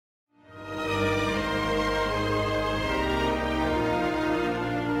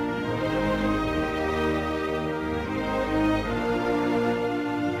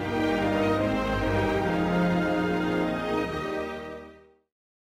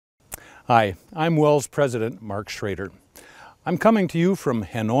Hi, I'm WELS President Mark Schrader. I'm coming to you from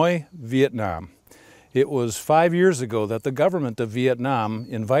Hanoi, Vietnam. It was 5 years ago that the government of Vietnam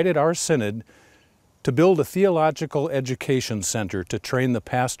invited our synod to build a theological education center to train the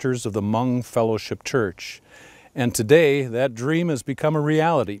pastors of the Hmong Fellowship Church. And today, that dream has become a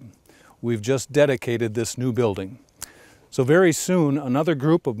reality. We've just dedicated this new building. So very soon, another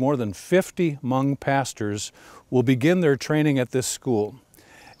group of more than 50 Hmong pastors will begin their training at this school.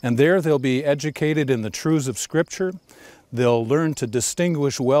 And there they'll be educated in the truths of Scripture. They'll learn to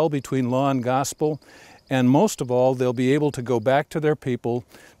distinguish well between law and gospel. And most of all, they'll be able to go back to their people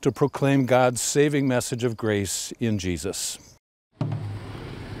to proclaim God's saving message of grace in Jesus.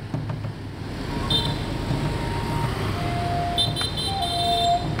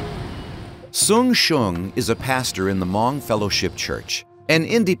 Sung Shung is a pastor in the Hmong Fellowship Church, an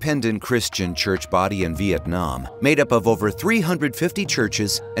independent Christian church body in Vietnam made up of over 350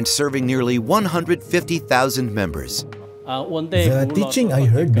 churches and serving nearly 150,000 members. The teaching I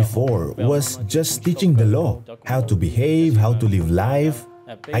heard before was just teaching the law, how to behave, how to live life.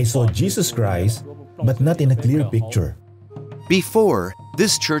 I saw Jesus Christ, but not in a clear picture. Before,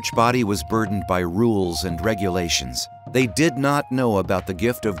 this church body was burdened by rules and regulations. They did not know about the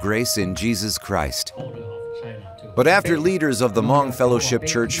gift of grace in Jesus Christ. But after leaders of the Hmong Fellowship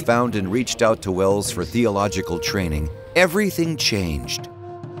Church found and reached out to WELS for theological training, everything changed.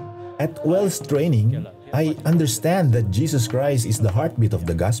 At WELS training, I understand that Jesus Christ is the heartbeat of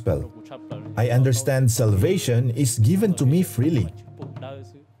the gospel. I understand salvation is given to me freely.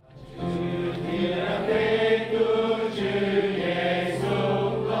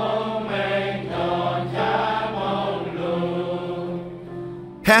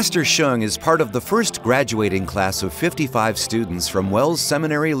 Pastor Shung is part of the first graduating class of 55 students from WELS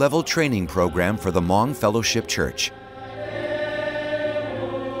Seminary Level Training Program for the Hmong Fellowship Church.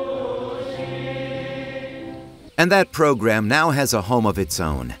 And that program now has a home of its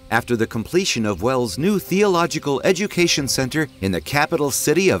own after the completion of WELS' new Theological Education Center in the capital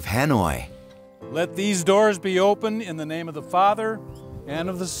city of Hanoi. Let these doors be open in the name of the Father, and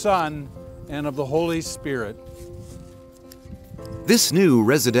of the Son, and of the Holy Spirit. This new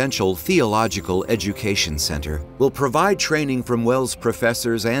residential theological education center will provide training from WELS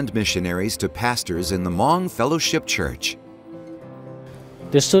professors and missionaries to pastors in the Hmong Fellowship Church.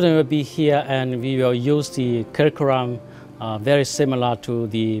 The student will be here and we will use the curriculum very similar to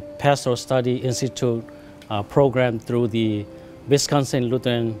the Pastoral Study Institute program through the Wisconsin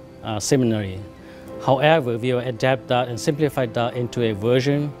Lutheran Seminary. However, we will adapt that and simplify that into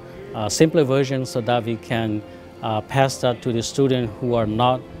a simpler version so that we can pass that to the students who are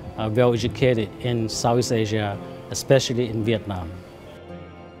not well educated in Southeast Asia, especially in Vietnam.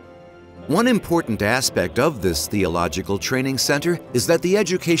 One important aspect of this theological training center is that the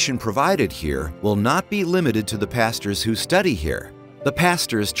education provided here will not be limited to the pastors who study here. The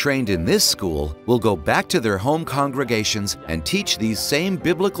pastors trained in this school will go back to their home congregations and teach these same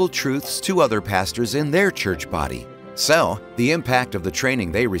biblical truths to other pastors in their church body. So, the impact of the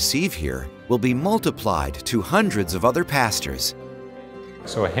training they receive here will be multiplied to hundreds of other pastors.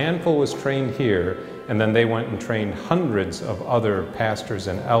 So a handful was trained here, and then they went and trained hundreds of other pastors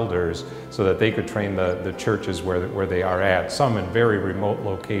and elders so that they could train the churches where they are at, some in very remote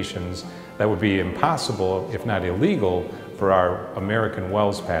locations that would be impossible, if not illegal, for our American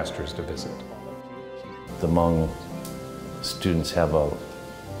WELS pastors to visit. The Hmong students have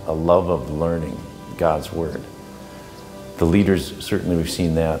a love of learning God's Word. The leaders, certainly we've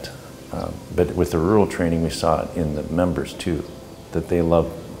seen that, but with the rural training we saw it in the members too, that they love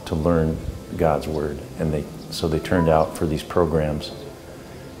to learn God's Word, and so they turned out for these programs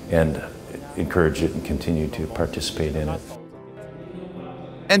and encourage it and continue to participate in it.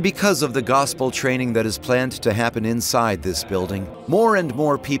 And because of the gospel training that is planned to happen inside this building, more and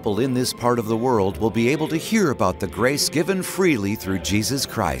more people in this part of the world will be able to hear about the grace given freely through Jesus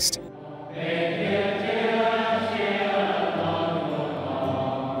Christ.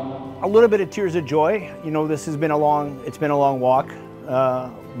 A little bit of tears of joy. You know, this has been it's been a long walk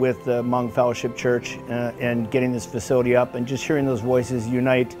with the Hmong Fellowship Church and getting this facility up, and just hearing those voices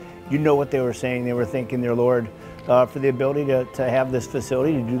unite. You know what they were saying. They were thanking their Lord for the ability to have this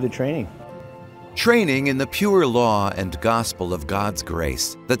facility to do the training. Training in the pure law and gospel of God's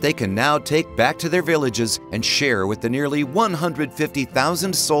grace that they can now take back to their villages and share with the nearly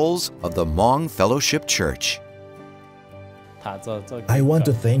 150,000 souls of the Hmong Fellowship Church. I want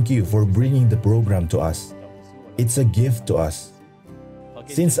to thank you for bringing the program to us. It's a gift to us.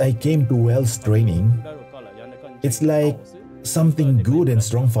 Since I came to WELS training, it's like something good and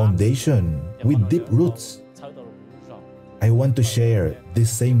strong foundation with deep roots. I want to share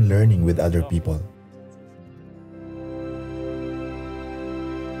this same learning with other people.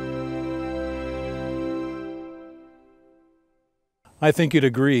 I think you'd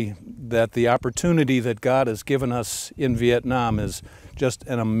agree that the opportunity that God has given us in Vietnam is just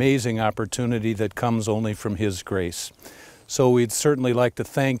an amazing opportunity that comes only from His grace. So we'd certainly like to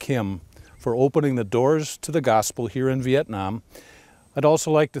thank Him for opening the doors to the gospel here in Vietnam. I'd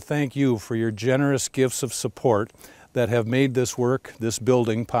also like to thank you for your generous gifts of support that have made this work, this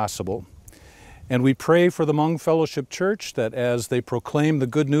building, possible. And we pray for the Hmong Fellowship Church that as they proclaim the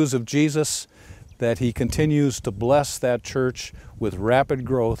good news of Jesus, that He continues to bless that church with rapid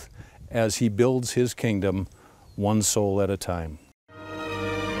growth as He builds His kingdom one soul at a time.